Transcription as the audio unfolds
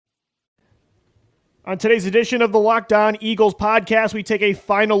On today's edition of the Locked On Eagles podcast, we take a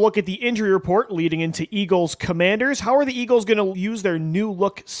final look at the injury report leading into Eagles Commanders. How are the Eagles going to use their new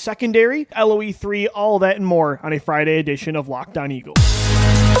look secondary? LOE3, all that and more on a Friday edition of Locked On Eagles.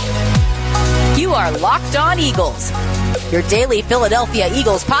 You are Locked On Eagles, your daily Philadelphia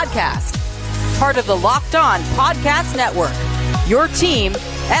Eagles podcast. Part of the Locked On Podcast Network, your team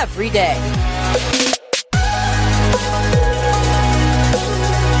every day.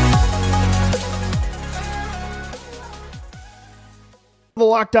 The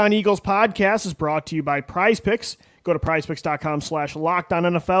Locked On Eagles podcast is brought to you by PrizePicks. Go to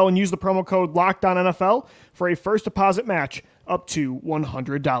prizepicks.com/LockedOnNFL and use the promo code LockedOnNFL for a first deposit match up to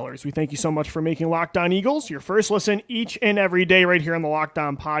 $100. We thank you so much for making Locked On Eagles your first listen each and every day right here on the Locked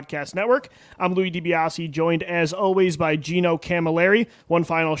On Podcast Network. I'm Louis DiBiase, joined as always by Gino Camilleri. One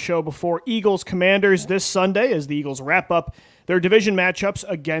final show before Eagles Commanders this Sunday as the Eagles wrap up their division matchups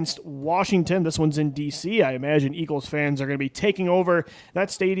against Washington. This one's in D.C. I imagine Eagles fans are going to be taking over that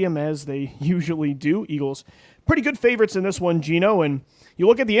stadium as they usually do. Eagles pretty good favorites in this one, Gino. And you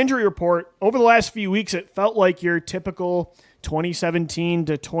look at the injury report, over the last few weeks, it felt like your typical 2017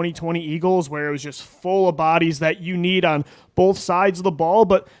 to 2020 Eagles, where it was just full of bodies that you need on both sides of the ball.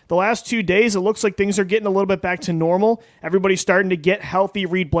 But the last 2 days, it looks like things are getting a little bit back to normal. Everybody's starting to get healthy.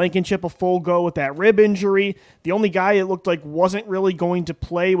 Reed Blankenship a full go with that rib injury. The only guy it looked like wasn't really going to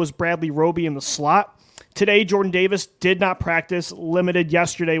play was Bradley Roby in the slot. Today, Jordan Davis did not practice, limited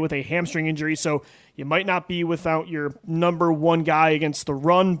yesterday with a hamstring injury, so you might not be without your number one guy against the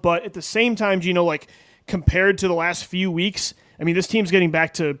run. But at the same time, Gino, like compared to the last few weeks, I mean, this team's getting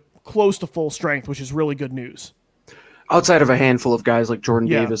back to close to full strength, which is really good news. Outside of a handful of guys like Jordan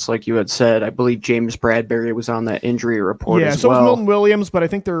Davis, like you had said, I believe James Bradberry was on that injury report as well. So was Milton Williams, but I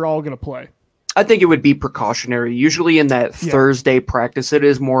think they're all going to play. I think it would be precautionary. Usually in that Thursday practice, it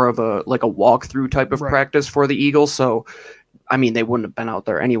is more of a walkthrough type of practice for the Eagles. So, I mean, they wouldn't have been out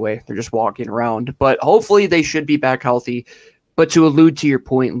there anyway. They're just walking around. But hopefully they should be back healthy. But to allude to your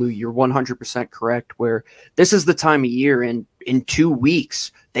point, Lou, you're 100% correct, where this is the time of year, and in 2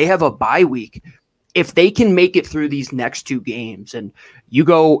 weeks, they have a bye week. If they can make it through these next two games, and you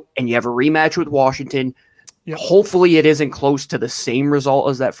go and you have a rematch with Washington, hopefully it isn't close to the same result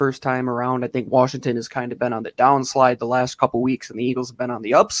as that first time around. I think Washington has kind of been on the downslide the last couple weeks, and the Eagles have been on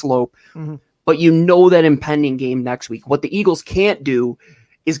the upslope. Mm-hmm. But you know that impending game next week, what the Eagles can't do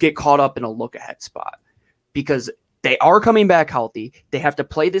is get caught up in a look-ahead spot, because they are coming back healthy. They have to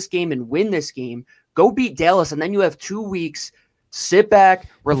play this game and win this game, go beat Dallas, and then you have 2 weeks, sit back,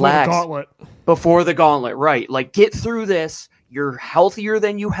 relax. Before the gauntlet, right. Like, get through this. You're healthier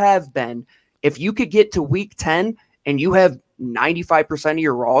than you have been. If you could get to week 10 and you have 95% of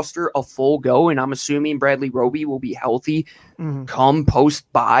your roster a full go, and I'm assuming Bradley Roby will be healthy come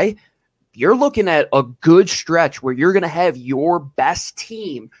post-bye, you're looking at a good stretch where you're going to have your best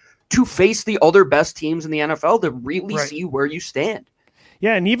team to face the other best teams in the NFL to really see where you stand.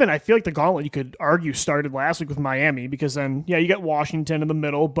 Yeah, and even I feel like the gauntlet, you could argue, started last week with Miami, because then, you get Washington in the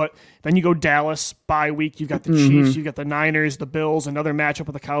middle, but then you go Dallas, bye week, you've got the Chiefs, you've got the Niners, the Bills, another matchup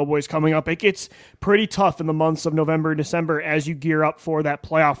with the Cowboys coming up. It gets pretty tough in the months of November and December as you gear up for that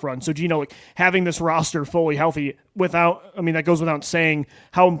playoff run. So, Gino, like having this roster fully healthy that goes without saying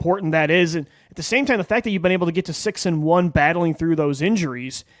how important that is. And at the same time, the fact that you've been able to get to 6-1 battling through those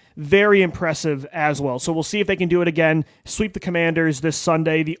injuries, very impressive as well. So we'll see if they can do it again, sweep the Commanders this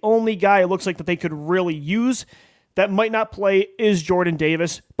Sunday. The only guy it looks like that they could really use that might not play is Jordan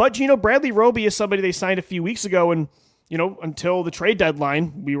Davis. But, Bradley Roby is somebody they signed a few weeks ago, and, until the trade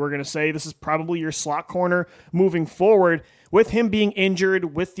deadline, we were going to say this is probably your slot corner moving forward. With him being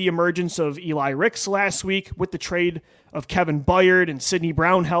injured, with the emergence of Eli Ricks last week, with the trade of Kevin Byard and Sidney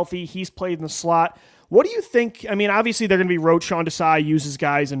Brown healthy, he's played in the slot. What do you think? I mean, obviously they're going to be road. Sean Desai uses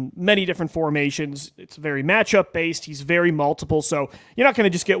guys in many different formations. It's very matchup based. He's very multiple. So you're not going to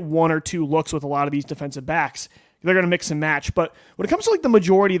just get one or two looks with a lot of these defensive backs. They're going to mix and match. But when it comes to the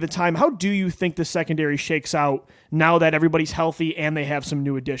majority of the time, how do you think the secondary shakes out now that everybody's healthy and they have some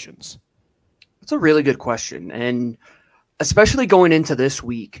new additions? That's a really good question. And especially going into this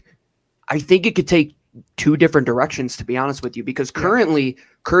week, I think it could take two different directions, to be honest with you, because currently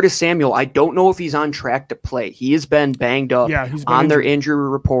Curtis Samuel, I don't know if he's on track to play. He has been banged up on their injury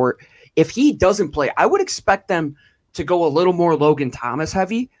report. If he doesn't play, I would expect them to go a little more Logan Thomas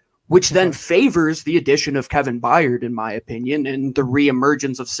heavy, which then favors the addition of Kevin Byard, in my opinion, and the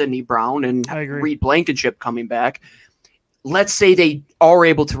reemergence of Sidney Brown and Reed Blankenship coming back. Let's say they are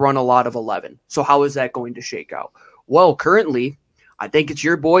able to run a lot of 11. So how is that going to shake out? Well, currently, I think it's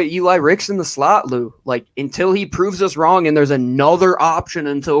your boy Eli Ricks in the slot, Lou. Like, until he proves us wrong and there's another option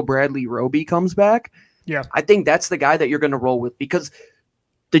until Bradley Roby comes back, I think that's the guy that you're going to roll with, because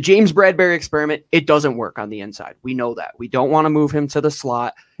the James Bradberry experiment, it doesn't work on the inside. We know that. We don't want to move him to the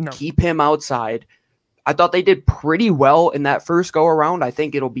slot. No. Keep him outside. I thought they did pretty well in that first go-around. I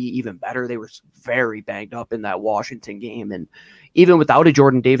think it'll be even better. They were very banged up in that Washington game, and even without a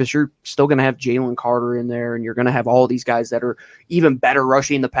Jordan Davis, you're still going to have Jalen Carter in there, and you're going to have all these guys that are even better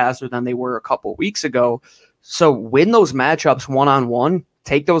rushing the passer than they were a couple weeks ago. So win those matchups one-on-one.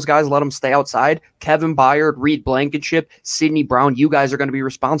 Take those guys, let them stay outside. Kevin Byard, Reed Blankenship, Sidney Brown, you guys are going to be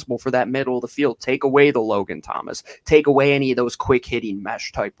responsible for that middle of the field. Take away the Logan Thomas. Take away any of those quick-hitting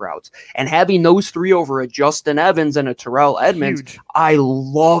mesh-type routes. And having those three over a Justin Evans and a Terrell Edmonds, huge. I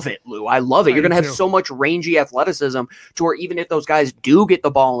love it, Lou. I love it. You're going to have so much rangy athleticism to where even if those guys do get the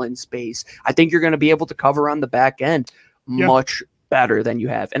ball in space, I think you're going to be able to cover on the back end much better than you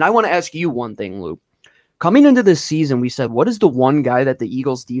have. And I want to ask you one thing, Lou. Coming into this season, we said, what is the one guy that the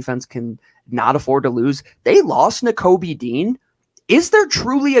Eagles defense can not afford to lose? They lost Nakobe Dean. Is there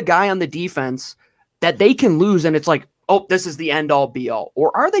truly a guy on the defense that they can lose and it's like, oh, this is the end-all, be-all?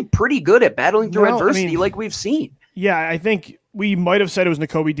 Or are they pretty good at battling through adversity like we've seen? Yeah, I think we might have said it was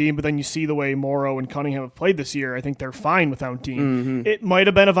Nakobe Dean, but then you see the way Morrow and Cunningham have played this year. I think they're fine without Dean. Mm-hmm. It might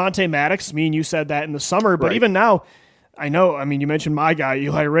have been Avonte Maddox. Me and you said that in the summer, but even now, I know, I mean, you mentioned my guy,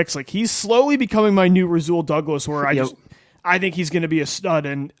 Eli Ricks. Like, he's slowly becoming my new Rasul Douglas, where I think he's going to be a stud,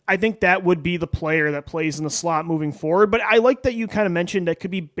 and I think that would be the player that plays in the slot moving forward. But I like that you kind of mentioned that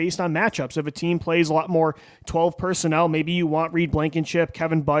could be based on matchups. If a team plays a lot more 12 personnel, maybe you want Reed Blankenship,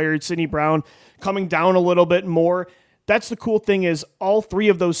 Kevin Byard, Sidney Brown coming down a little bit more. That's the cool thing is all three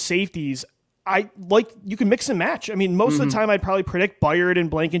of those safeties, you can mix and match. I mean, most of the time I'd probably predict Byard and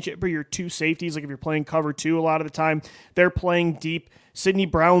Blankenship are your two safeties. Like if you're playing cover two, a lot of the time they're playing deep. Sidney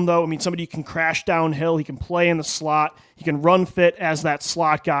Brown, though, I mean, somebody who can crash downhill. He can play in the slot. He can run fit as that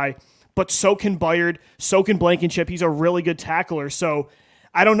slot guy. But so can Byard. So can Blankenship. He's a really good tackler. So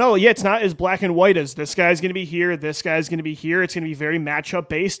I don't know. Yeah, it's not as black and white as this guy's going to be here, this guy's going to be here. It's going to be very matchup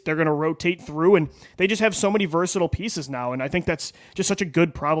based. They're going to rotate through, and they just have so many versatile pieces now, and I think that's just such a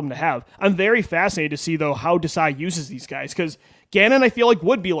good problem to have. I'm very fascinated to see, though, how Desai uses these guys, because Gannon, I feel like,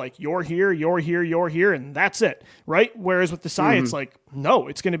 would be like, you're here, you're here, you're here, and that's it, right? Whereas with Desai, it's like, no,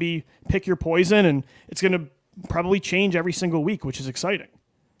 it's going to be pick your poison, and it's going to probably change every single week, which is exciting.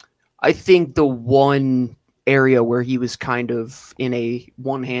 I think the one area where he was kind of in a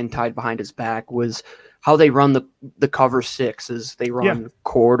one hand tied behind his back was how they run the cover six is they run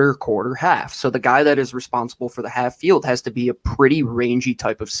quarter, half. So the guy that is responsible for the half field has to be a pretty rangy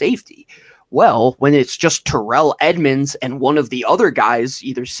type of safety. Well, when it's just Terrell Edmonds and one of the other guys,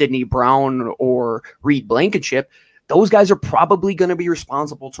 either Sidney Brown or Reed Blankenship, those guys are probably going to be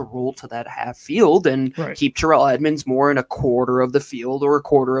responsible to roll to that half field and keep Terrell Edmonds more in a quarter of the field or a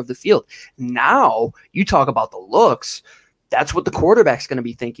quarter of the field. Now, you talk about the looks. That's what the quarterback's going to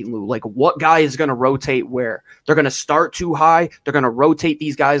be thinking, Lou. Like, what guy is going to rotate where? They're going to start too high. They're going to rotate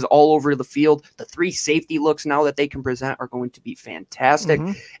these guys all over the field. The three safety looks now that they can present are going to be fantastic.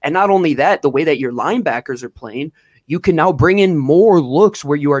 And not only that, the way that your linebackers are playing, you can now bring in more looks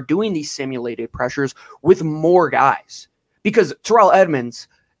where you are doing these simulated pressures with more guys. Because Terrell Edmonds,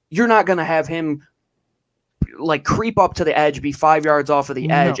 you're not going to have him like creep up to the edge, be 5 yards off of the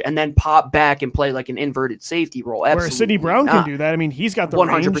edge, and then pop back and play like an inverted safety role. Absolutely. Where Sidney Brown can do that. I mean, he's got the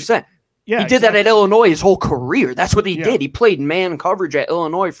 100%. Range. Yeah, he did that at Illinois his whole career. That's what he did. He played man coverage at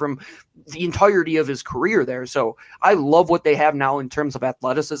Illinois from the entirety of his career there. So I love what they have now in terms of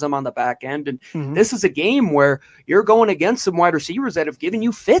athleticism on the back end. And this is a game where you're going against some wide receivers that have given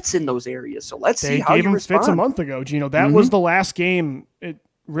you fits in those areas. So let's see how you respond. They gave him fits a month ago, Gino. That was the last game. It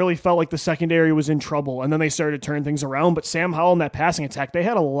really felt like the secondary was in trouble, and then they started to turn things around. But Sam Howell in that passing attack, they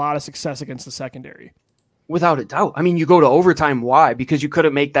had a lot of success against the secondary. Without a doubt. I mean, you go to overtime. Why? Because you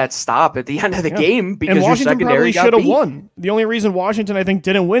couldn't make that stop at the end of the game because and Washington your secondary should have won. The only reason Washington, I think,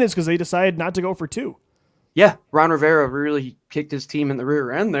 didn't win is because they decided not to go for two. Yeah, Ron Rivera really kicked his team in the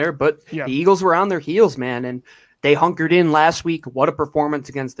rear end there, but the Eagles were on their heels, man, and they hunkered in last week. What a performance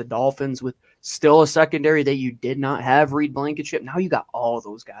against the Dolphins with still a secondary that you did not have, Reed Blankenship. Now you got all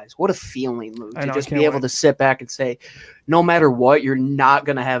those guys. What a feeling, Lou, to just be able to sit back and say, no matter what, you're not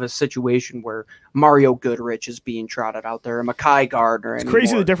going to have a situation where Mario Goodrich is being trotted out there or Mekhi Gardner anymore. It's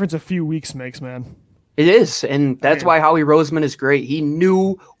crazy the difference a few weeks makes, man. It is, and that's why Howie Roseman is great. He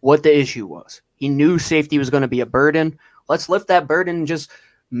knew what the issue was. He knew safety was going to be a burden. Let's lift that burden and just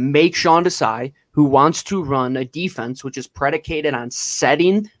make Sean Desai, who wants to run a defense which is predicated on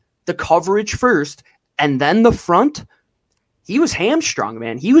setting the coverage first and then the front, he was hamstrung,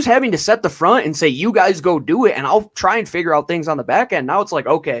 man. He was having to set the front and say, you guys go do it, and I'll try and figure out things on the back end. Now it's like,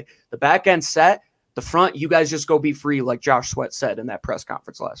 okay, the back end set, the front, you guys just go be free, like Josh Sweat said in that press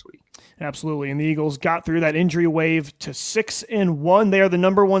conference last week. Absolutely. And the Eagles got through that injury wave to 6-1. They are the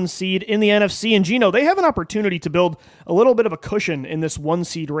number 1 seed in the NFC. And Gino, they have an opportunity to build a little bit of a cushion in this 1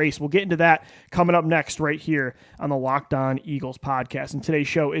 seed race. We'll get into that coming up next right here on the Locked On Eagles podcast. And today's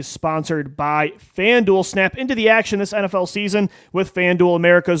show is sponsored by FanDuel. Snap into the action this NFL season with FanDuel,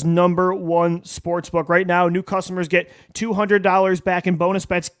 America's number 1 sportsbook. Right now, new customers get $200 back in bonus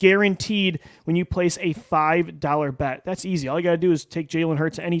bets guaranteed when you place a $5 bet. That's easy. All you got to do is take Jalen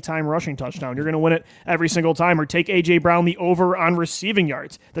Hurts anytime rushing touchdown. You're going to win it every single time. Or take A.J. Brown the over on receiving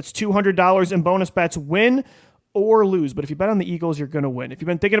yards. That's $200 in bonus bets, win or lose. But if you bet on the Eagles, you're going to win. If you've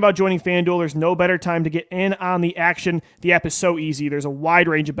been thinking about joining FanDuel, there's no better time to get in on the action. The app is so easy. There's a wide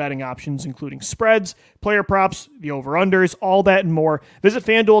range of betting options, including spreads, player props, the over-unders, all that and more. Visit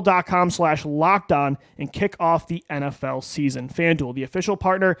FanDuel.com/lockedon and kick off the NFL season. FanDuel, the official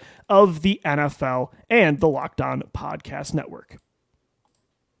partner of the NFL and the Locked On Podcast Network.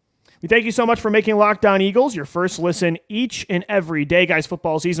 We thank you so much for making Locked On Eagles your first listen each and every day. Guys,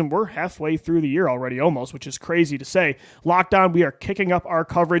 football season, we're halfway through the year already almost, which is crazy to say. Locked On, we are kicking up our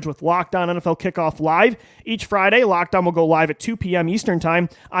coverage with Locked On NFL Kickoff Live. Each Friday, Locked On will go live at 2 p.m. Eastern Time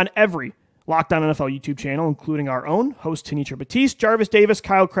on every Locked On NFL YouTube channel, including our own host, Tanisha Batiste, Jarvis Davis,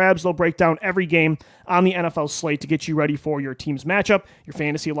 Kyle Krabs. They'll break down every game on the NFL slate to get you ready for your team's matchup, your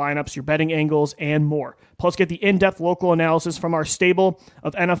fantasy lineups, your betting angles, and more. Plus, get the in-depth local analysis from our stable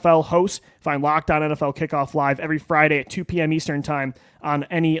of NFL hosts. Find Locked On NFL Kickoff Live every Friday at 2 p.m. Eastern Time on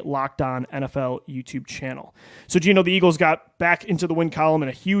any Locked On NFL YouTube channel. So, Gino, the Eagles got back into the win column in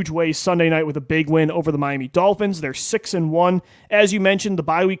a huge way Sunday night with a big win over the Miami Dolphins. They're 6-1. As you mentioned, the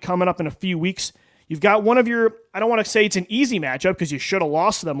bye week coming up in a few weeks. You've got one of your, I don't want to say it's an easy matchup because you should have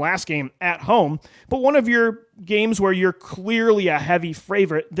lost to them last game at home, but one of your games where you're clearly a heavy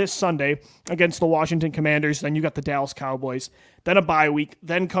favorite this Sunday against the Washington Commanders. Then you got the Dallas Cowboys, then a bye week,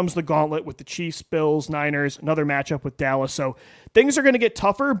 then comes the gauntlet with the Chiefs, Bills, Niners, another matchup with Dallas. So things are going to get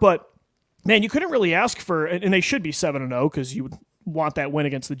tougher, but man, you couldn't really ask for, and they should be 7-0 because you would want that win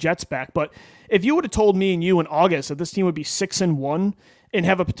against the Jets back. But if you would have told me and you in August that this team would be 6-1 and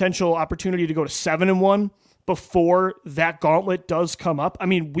have a potential opportunity to go to 7-1 before that gauntlet does come up, I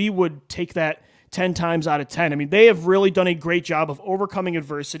mean, we would take that 10 times out of 10. I mean, they have really done a great job of overcoming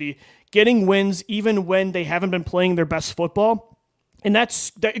adversity, getting wins even when they haven't been playing their best football. And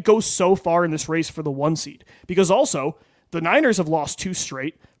that goes so far in this race for the 1 seed. Because also, the Niners have lost 2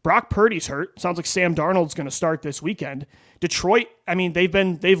 straight. Brock Purdy's hurt. Sounds like Sam Darnold's going to start this weekend. Detroit, I mean,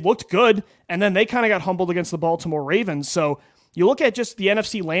 they've looked good, and then they kind of got humbled against the Baltimore Ravens. So you look at just the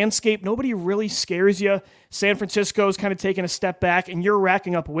NFC landscape, nobody really scares you. San Francisco's kind of taking a step back, and you're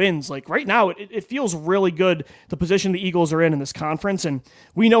racking up wins. Like right now, it feels really good, the position the Eagles are in this conference, and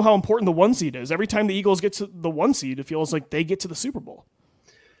we know how important the 1 seed is. Every time the Eagles get to the 1 seed, it feels like they get to the Super Bowl.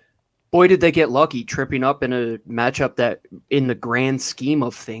 Boy, did they get lucky tripping up in a matchup that, in the grand scheme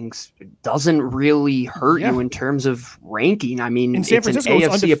of things, doesn't really hurt you in terms of ranking. I mean, and San Francisco was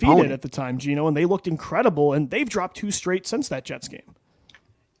undefeated opponent at the time, Gino, and they looked incredible, and they've dropped 2 straight since that Jets game.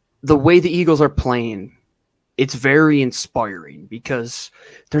 The way the Eagles are playing, it's very inspiring because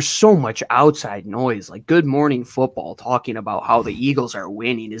there's so much outside noise. Like Good Morning Football talking about how the Eagles are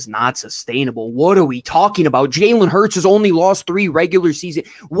winning is not sustainable. What are we talking about? Jalen Hurts has only lost 3 regular season.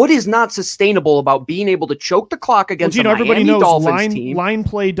 What is not sustainable about being able to choke the clock against the Miami Dolphins team? Line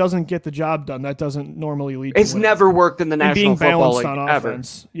play doesn't get the job done. That doesn't normally lead to It's never worked in the National Football League ever.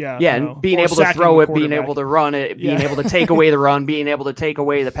 Yeah, and being able to throw it, being able to run it, being able to take away the run, being able to take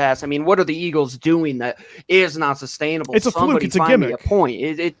away the pass. I mean, what are the Eagles doing that is not sustainable? It's a fluke. It's a gimmick. They're playing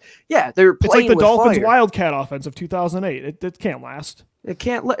It's like the with Dolphins fire. Wildcat offense of 2008. It can't last. It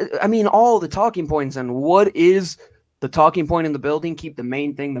can't. I mean, all the talking points and what is the talking point in the building? Keep the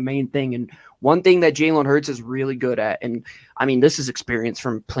main thing the main thing. And one thing that Jalen Hurts is really good at, and I mean, this is experience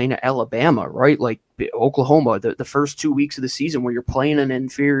from playing at Alabama, right? Like Oklahoma, the first 2 weeks of the season where you're playing an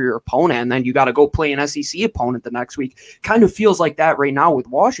inferior opponent and then you got to go play an SEC opponent the next week. Kind of feels like that right now with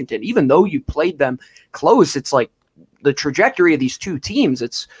Washington. Even though you played them close, it's like the trajectory of these 2 teams,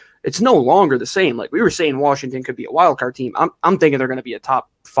 it's no longer the same. Like we were saying, Washington could be a wild card team. I'm thinking they're going to be a top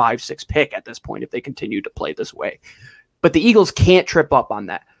 5-6 pick at this point if they continue to play this way. But the Eagles can't trip up on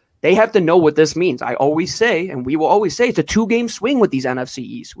that. They have to know what this means. I always say, and we will always say, it's a 2-game swing with these NFC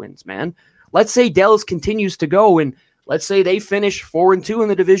East wins, man. Let's say Dallas continues to go, and let's say they finish 4-2 in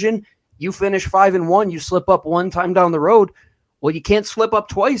the division. You finish 5-1. You slip up one time down the road. Well, you can't slip up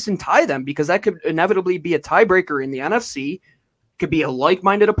twice and tie them because that could inevitably be a tiebreaker in the NFC. Could be a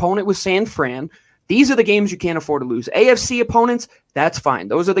like-minded opponent with San Fran. These are the games you can't afford to lose. AFC opponents, that's fine.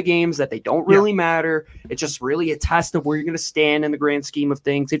 Those are the games that they don't really matter. It's just really a test of where you're going to stand in the grand scheme of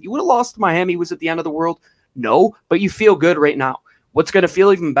things. If you would have lost to Miami, was it the end of the world? No, but you feel good right now. What's going to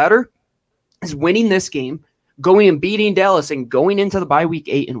feel even better is winning this game, going and beating Dallas, and going into the bye week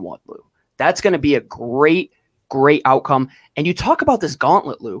 8-1, Lou. That's going to be a great outcome. And you talk about this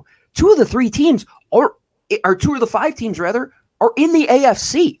gauntlet, Lou. Two of the 5 teams, are in the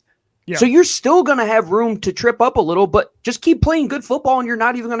AFC. Yeah. So you're still going to have room to trip up a little, but just keep playing good football, and you're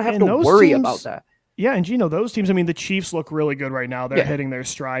not even going to have to worry about that. Yeah, and Gino, those teams, I mean, the Chiefs look really good right now. They're hitting their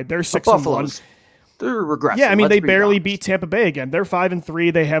stride. They're 6-1. They're regressing. Yeah, I mean, they barely beat Tampa Bay again. They're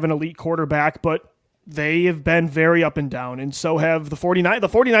 5-3. They have an elite quarterback, but they have been very up and down, and so have the 49ers. The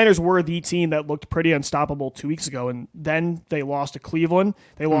 49ers were the team that looked pretty unstoppable 2 weeks ago, and then they lost to Cleveland.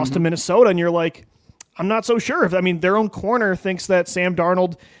 They lost to Minnesota, and you're like, I'm not so sure. Their own corner thinks that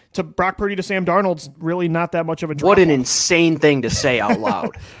Brock Purdy to Sam Darnold's really not that much of a drop. What an insane thing to say out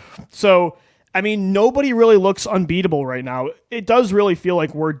loud. So, nobody really looks unbeatable right now. It does really feel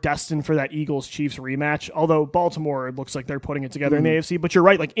like we're destined for that Eagles-Chiefs rematch, although Baltimore, it looks like they're putting it together in the AFC. But you're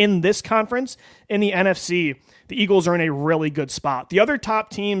right, like in this conference, in the NFC, the Eagles are in a really good spot. The other top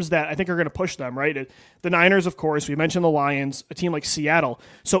teams that I think are going to push them, right? The Niners, of course. We mentioned the Lions, a team like Seattle.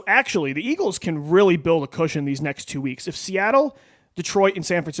 So actually, the Eagles can really build a cushion these next 2 weeks. If Seattle, Detroit, and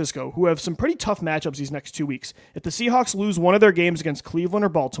San Francisco, who have some pretty tough matchups these next 2 weeks. If the Seahawks lose one of their games against Cleveland or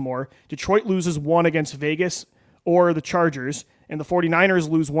Baltimore, Detroit loses one against Vegas or the Chargers, and the 49ers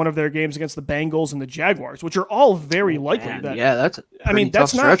lose one of their games against the Bengals and the Jaguars, which are all very likely. That's tough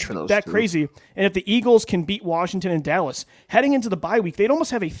stretch for those that two. Crazy. And if the Eagles can beat Washington and Dallas, heading into the bye week, they'd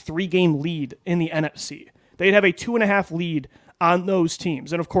almost have a 3-game lead in the NFC. They'd have a 2.5 lead on those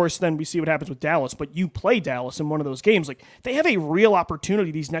teams. And of course, then we see what happens with Dallas, but you play Dallas in one of those games. Like, they have a real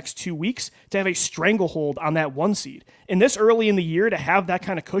opportunity these next 2 weeks to have a stranglehold on that 1 seed. And this early in the year, to have that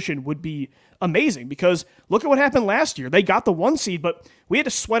kind of cushion would be amazing, because look at what happened last year. They got the 1 seed, but we had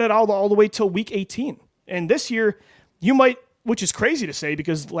to sweat it all the way till week 18. And this year, you might, which is crazy to say,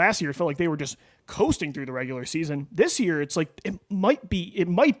 because last year it felt like they were just coasting through the regular season. This year, it's like it might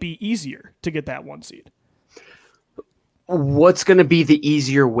be easier to get that 1 seed. What's going to be the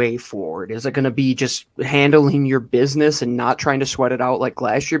easier way forward? Is it going to be just handling your business and not trying to sweat it out like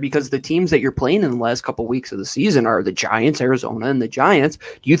last year? Because the teams that you're playing in the last couple of weeks of the season are the Giants, Arizona, and the Giants.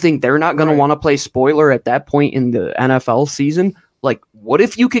 Do you think they're not going to want to play spoiler at that point in the NFL season? Like, what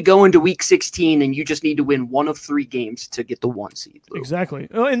if you could go into week 16 and you just need to win 1 of 3 games to get the 1 seed? Lou? Exactly.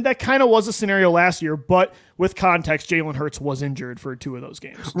 And that kind of was a scenario last year, but with context, Jalen Hurts was injured for 2 of those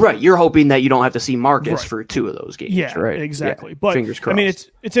games. Right. You're hoping that you don't have to see Marcus for 2 of those games. Yeah, right? Exactly. Yeah. But fingers crossed.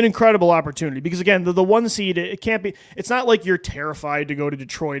 It's an incredible opportunity, because again, the 1 seed, it can't be, it's not like you're terrified to go to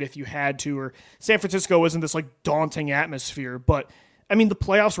Detroit if you had to, or San Francisco isn't this like daunting atmosphere, but the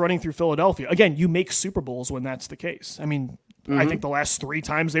playoffs running through Philadelphia, again, you make Super Bowls when that's the case. I think the last 3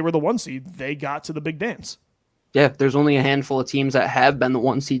 times they were the 1 seed, they got to the big dance. Yeah, there's only a handful of teams that have been the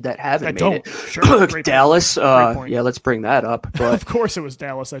 1 seed that haven't made it. Sure. Dallas, let's bring that up. But of course it was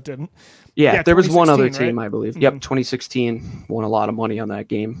Dallas that didn't. Yeah, there was one other team, right? I believe. Mm-hmm. Yep, 2016, won a lot of money on that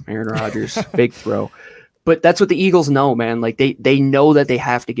game. Aaron Rodgers, big throw. But that's what the Eagles know, man. Like, they know that they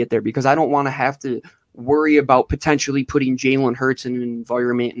have to get there, because I don't want to have to worry about potentially putting Jalen Hurts in an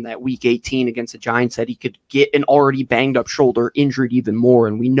environment in that week 18 against the Giants that he could get an already banged up shoulder injured even more.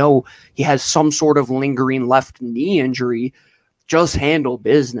 And we know he has some sort of lingering left knee injury. Just handle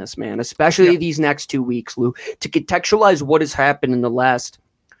business, man, especially these next 2 weeks, Lou. To contextualize what has happened in the last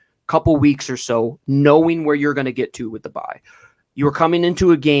couple weeks or so, knowing where you're going to get to with the bye. You were coming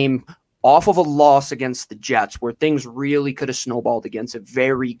into a game off of a loss against the Jets, where things really could have snowballed against a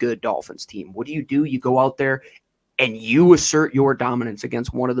very good Dolphins team. What do? You go out there and you assert your dominance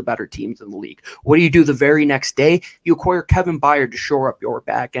against one of the better teams in the league. What do you do the very next day? You acquire Kevin Byard to shore up your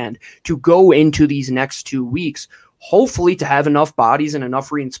back end to go into these next 2 weeks, hopefully to have enough bodies and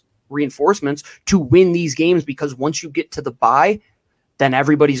enough reinforcements to win these games, because once you get to the bye, then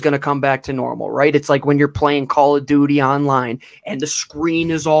everybody's going to come back to normal, right? It's like when you're playing Call of Duty online and the screen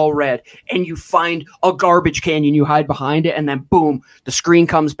is all red and you find a garbage can and you hide behind it, and then boom, the screen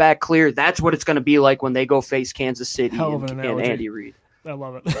comes back clear. That's what it's going to be like when they go face Kansas City and Andy Reid. I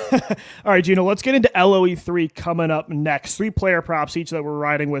love it. All right, Gino, let's get into LOE3 coming up next. 3 player props each that we're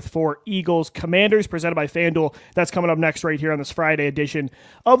riding with for Eagles Commanders, presented by FanDuel. That's coming up next right here on this Friday edition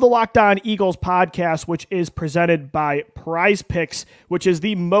of the Locked On Eagles podcast, which is presented by Prize Picks, which is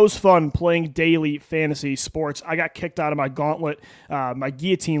the most fun playing daily fantasy sports. I got kicked out of my gauntlet, my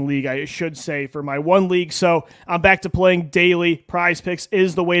guillotine league, I should say, for my one league, so I'm back to playing daily. Prize Picks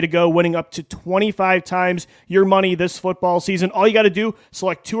is the way to go, winning up to 25 times your money this football season. All you got to do,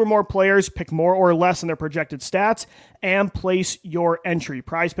 select 2 or more players, pick more or less in their projected stats, and place your entry.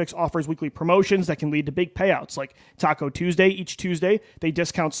 Prize Picks offers weekly promotions that can lead to big payouts, like Taco Tuesday. Each Tuesday, they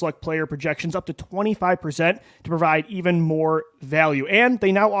discount select player projections up to 25% to provide even more value. And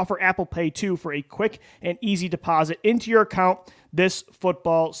they now offer Apple Pay, too, for a quick and easy deposit into your account this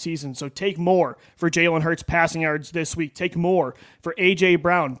football season. So take more for Jalen Hurts passing yards this week. Take more for A.J.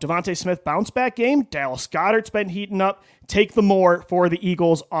 Brown. Devontae Smith bounce back game. Dallas Goedert's been heating up. Take the more for the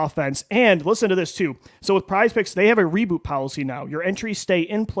Eagles offense. And listen to this too. So with Prize Picks, they have a reboot policy now. Your entries stay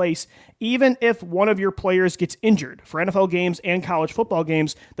in place even if one of your players gets injured. For NFL games and college football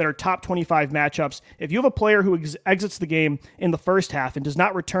games that are top 25 matchups, if you have a player who exits the game in the first half and does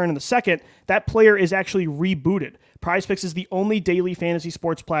not return in the second, that player is actually rebooted. Prize Picks is the only daily fantasy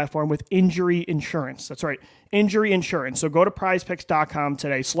sports platform with injury insurance. That's right, injury insurance. So go to prizepicks.com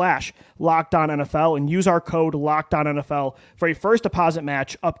today /LockedOnNFL and use our code LockedOnNFL for a first deposit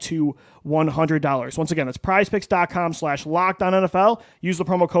match up to $100. Once again, that's prizepicks.com /LockedOnNFL. Use the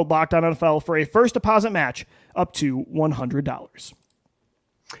promo code LockedOnNFL for a first deposit match up to $100.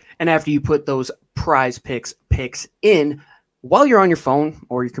 And after you put those Prize Picks picks in, while you're on your phone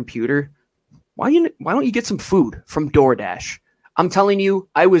or your computer, why don't you get some food from DoorDash? I'm telling you,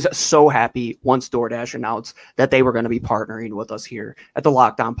 I was so happy once DoorDash announced that they were going to be partnering with us here at the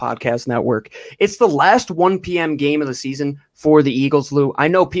Locked On Podcast Network. It's the last 1 p.m. game of the season for the Eagles, Lou. I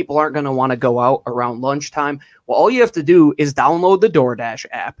know people aren't going to want to go out around lunchtime. Well, all you have to do is download the DoorDash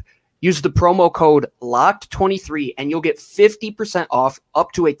app. Use the promo code LOCKED23 and you'll get 50% off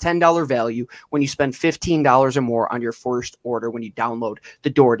up to a $10 value when you spend $15 or more on your first order when you download the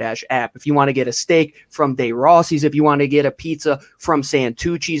DoorDash app. If you want to get a steak from De Rossi's, if you want to get a pizza from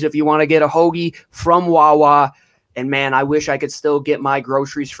Santucci's, if you want to get a hoagie from Wawa, and man, I wish I could still get my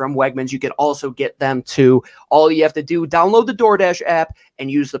groceries from Wegmans. You can also get them too. All you have to do, download the DoorDash app and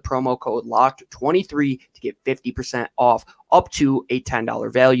use the promo code LOCKED23 to get 50% off up to a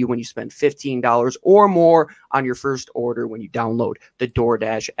 $10 value when you spend $15 or more on your first order when you download the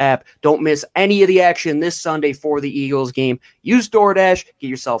DoorDash app. Don't miss any of the action this Sunday for the Eagles game. Use DoorDash, get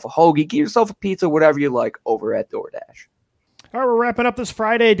yourself a hoagie, get yourself a pizza, whatever you like over at DoorDash. All right, we're wrapping up this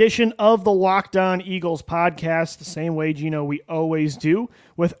Friday edition of the Locked On Eagles podcast the same way, Gino, we always do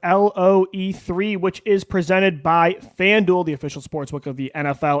with LOE3, which is presented by FanDuel, the official sportsbook of the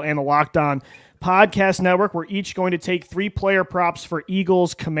NFL and the Locked On Podcast Network. We're each going to take 3 player props for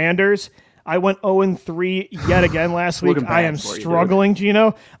Eagles Commanders. I went 0-3 yet again last week. I am struggling,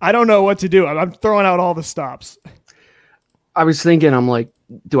 Gino. I don't know what to do. I'm throwing out all the stops. I was thinking, I'm like,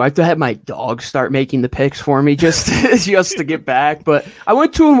 do I have to have my dog start making the picks for me just to get back? But I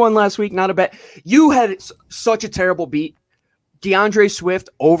went 2-1 last week. Not a bad. You had such a terrible beat. DeAndre Swift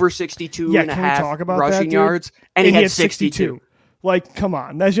over 62 and a half rushing yards, and he had 62. Like, come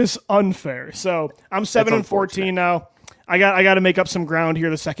on, that's just unfair. So I'm 7-14 now. I got to make up some ground here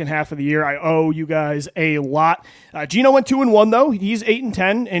the second half of the year. I owe you guys a lot. Gino went 2-1 though. He's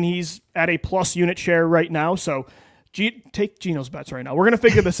 8-10, and he's at a plus unit share right now. So. Take Gino's bets right now. We're going to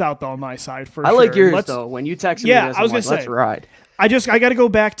figure this out, though, on my side for sure. I like yours, though. When you texted me this, I was going to say, let's ride. I got to go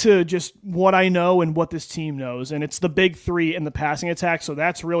back to just what I know and what this team knows, and it's the big 3 in the passing attack, so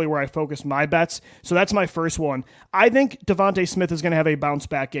that's really where I focus my bets. So that's my first one. I think Devontae Smith is going to have a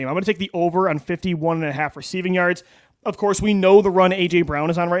bounce-back game. I'm going to take the over on 51.5 receiving yards. Of course, we know the run A.J. Brown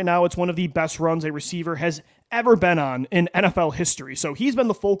is on right now. It's one of the best runs a receiver has ever been on in NFL history. So he's been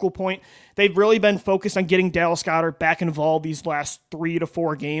the focal point. They've really been focused on getting Dallas Goedert back involved these last 3 to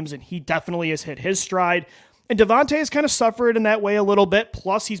 4 games, and he definitely has hit his stride. And Devontae has kind of suffered in that way a little bit.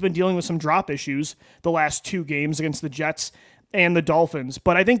 Plus, he's been dealing with some drop issues the last 2 games against the Jets and the Dolphins.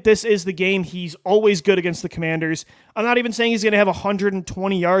 But I think this is the game. He's always good against the Commanders. I'm not even saying he's going to have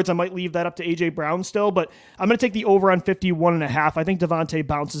 120 yards. I might leave that up to A.J. Brown still, but I'm going to take the over on 51.5. I think Devontae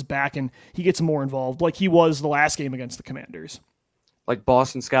bounces back and he gets more involved like he was the last game against the Commanders. Like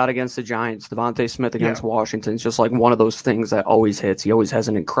Boston Scott against the Giants, Devontae Smith against Washington. It's just like one of those things that always hits. He always has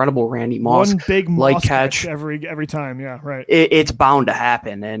an incredible Randy Moss one big Moss catch every time. Yeah, right. It's bound to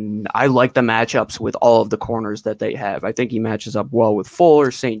happen, and I like the matchups with all of the corners that they have. I think he matches up well with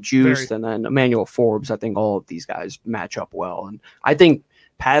Fuller, St. Juste, and then Emmanuel Forbes. I think all of these guys match up well, and I think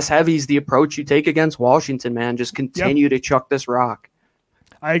pass heavy is the approach you take against Washington, man. Just continue to chuck this rock.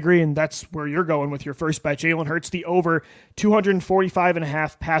 I agree, and that's where you're going with your first bet. Jalen Hurts, the over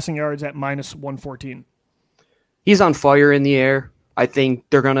 245.5 passing yards at -114. He's on fire in the air. I think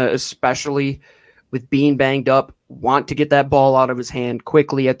they're going to, especially with being banged up, want to get that ball out of his hand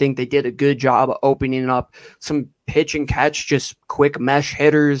quickly. I think they did a good job of opening up some pitch and catch, just quick mesh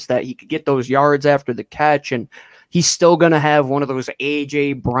hitters that he could get those yards after the catch, and he's still going to have one of those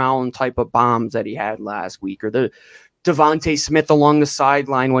A.J. Brown type of bombs that he had last week, or the Devontae Smith along the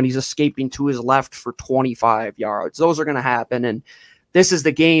sideline when he's escaping to his left for 25 yards. Those are going to happen. And this is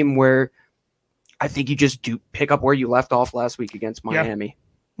the game where I think you just do pick up where you left off last week against Miami.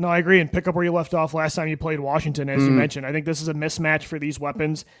 No, I agree. And pick up where you left off last time you played Washington, as you mentioned. I think this is a mismatch for these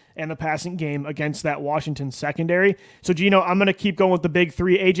weapons and the passing game against that Washington secondary. So, Gino, I'm going to keep going with the big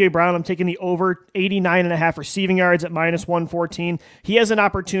three. A.J. Brown, I'm taking the over 89.5 receiving yards at -114. He has an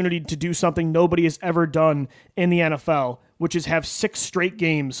opportunity to do something nobody has ever done in the NFL, which is have 6 straight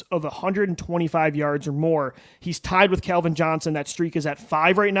games of 125 yards or more. He's tied with Calvin Johnson. That streak is at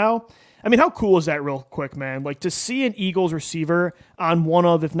 5 right now. I mean, how cool is that real quick, man? Like, to see an Eagles receiver on one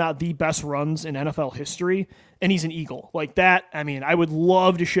of, if not the best runs in NFL history, and he's an Eagle. Like that, I mean, I would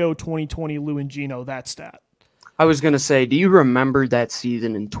love to show 2020 Lou and Gino that stat. I was going to say, do you remember that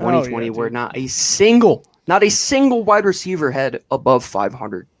season in 2020 where not a single wide receiver had above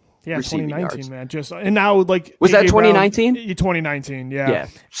 500 receiving 2019, yards? man. Just and now, like, was that 2019? 2019, yeah. Yeah,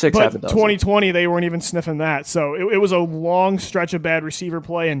 6 but half a dozen. 2020, they weren't even sniffing that. So it was a long stretch of bad receiver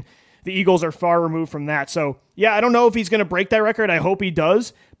play, and the Eagles are far removed from that. So, yeah, I don't know if he's going to break that record. I hope he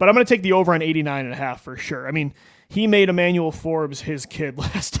does, but I'm going to take the over on 89.5 for sure. I mean, he made Emmanuel Forbes his kid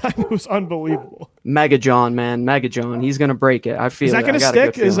last time. It was unbelievable. Mega John, man. Mega John. He's going to break it. I feel Is that going to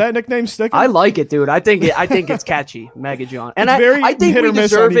stick? Is that nickname sticking? I like it, dude. I think it's catchy. Mega John. And I think we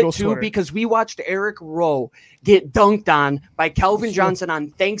deserve it, too, because we watched Eric Rowe get dunked on by Calvin Johnson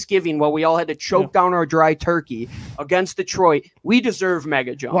on Thanksgiving while we all had to choke down our dry turkey against Detroit. We deserve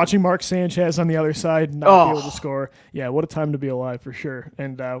Mega John. Watching Mark Sanchez on the other side not be able to score. Yeah, what a time to be alive for sure.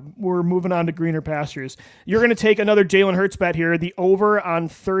 And we're moving on to greener pastures. You're going to take another Jalen Hurts bet here. The over on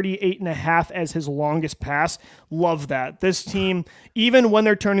 38.5 as his longest pass. Love that. This team, even when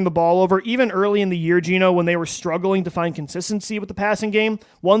they're turning the ball over, even early in the year, Gino, when they were struggling to find consistency with the passing game,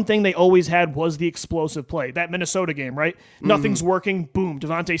 one thing they always had was the explosive play. That Minnesota game, right? Nothing's working. Boom.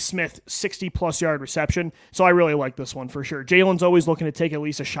 Devontae Smith, 60-plus yard reception. So I really like this one for sure. Jalen's always looking to take at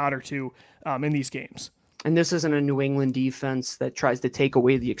least a shot or two in these games. And this isn't a New England defense that tries to take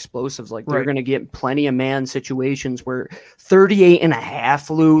away the explosives. Like, they're going to get plenty of man situations where 38.5,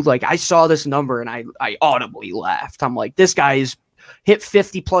 Lou. Like, I saw this number and I audibly laughed. I'm like, this guy is hit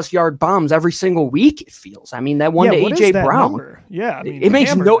 50-plus yard bombs every single week, it feels. I mean, that one to A.J. Brown. Number? Yeah, I mean, it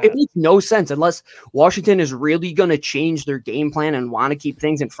makes no sense unless Washington is really going to change their game plan and want to keep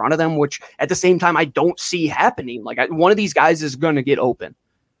things in front of them, which at the same time I don't see happening. Like, one of these guys is going to get open.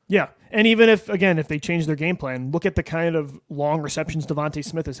 Yeah, and even if they change their game plan, look at the kind of long receptions Devontae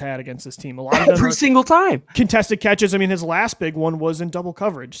Smith has had against this team. A lot of them every single time. Contested catches. I mean, his last big one was in double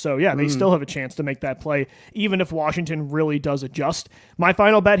coverage. So, yeah, they still have a chance to make that play, even if Washington really does adjust. My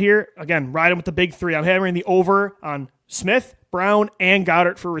final bet here, again, riding with the big three. I'm hammering the over on Smith, Brown, and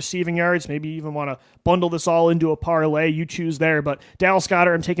Goddard for receiving yards. Maybe you even want to bundle this all into a parlay. You choose there. But Dallas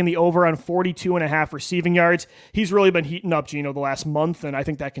Goedert, I'm taking the over on 42.5 receiving yards. He's really been heating up, Gino, the last month, and I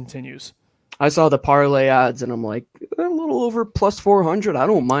think that continues. I saw the parlay odds, and I'm like, a little over plus 400. I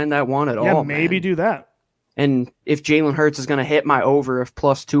don't mind that one at all. Yeah, maybe do that. And if Jalen Hurts is going to hit my over of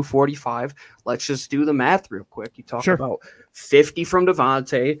plus 245, let's just do the math real quick. You talk about 50 from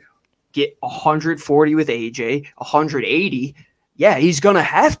Devontae, get 140 with AJ, 180. Yeah, he's going to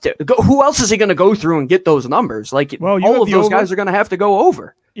have to go. Who else is he going to go through and get those numbers? Like, all of those guys are going to have to go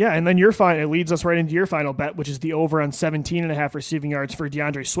over. Yeah, and then it leads us right into your final bet, which is the over on 17.5 receiving yards for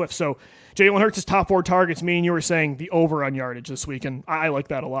DeAndre Swift. So Jalen Hurts' top 4 targets, me and you were saying the over on yardage this week, and I like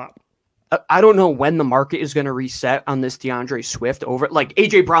that a lot. I don't know when the market is going to reset on this DeAndre Swift over. Like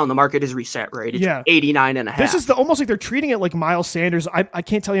A.J. Brown, the market is reset, right? It's 89.5. This is almost like they're treating it like Miles Sanders. I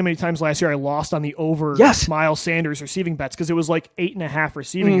can't tell you how many times last year I lost on the over Miles Sanders receiving bets because it was like 8.5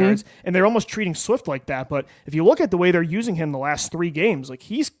 receiving yards, and they're almost treating Swift like that. But if you look at the way they're using him the last 3 games, like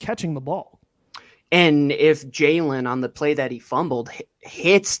he's catching the ball. And if Jalen on the play that he fumbled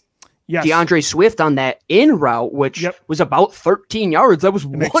hits Yes. DeAndre Swift on that in route, which was about 13 yards. That was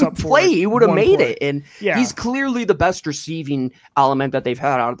one play. He would have made it. And he's clearly the best receiving element that they've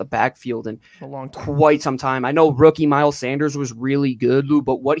had out of the backfield in a long time. Quite some time. I know rookie Miles Sanders was really good, Lou,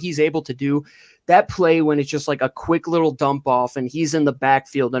 but what he's able to do, that play when it's just like a quick little dump off and he's in the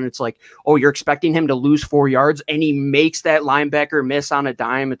backfield and it's like, oh, you're expecting him to lose 4 yards and he makes that linebacker miss on a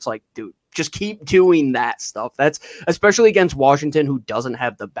dime. It's like, dude, just keep doing that stuff. That's especially against Washington, who doesn't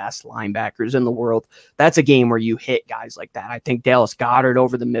have the best linebackers in the world. That's a game where you hit guys like that. I think Dallas Goedert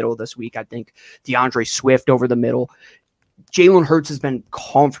over the middle this week. I think DeAndre Swift over the middle. Jalen Hurts has been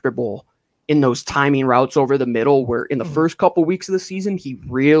comfortable in those timing routes over the middle, where in the first couple weeks of the season, he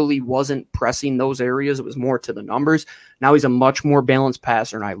really wasn't pressing those areas. It was more to the numbers. Now he's a much more balanced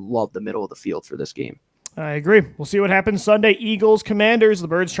passer, and I love the middle of the field for this game. I agree. We'll see what happens Sunday. Eagles, Commanders. The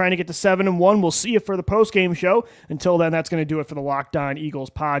Birds trying to get to 7-1. We'll see you for the post-game show. Until then, that's going to do it for the Locked On Eagles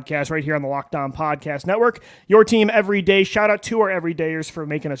podcast right here on the Locked On Podcast Network. Your team every day. Shout out to our everydayers for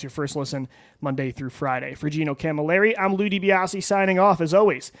making us your first listen Monday through Friday. For Gino Camilleri, I'm Lou DiBiase signing off as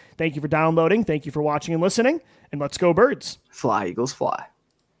always. Thank you for downloading. Thank you for watching and listening. And let's go Birds. Fly, Eagles, fly.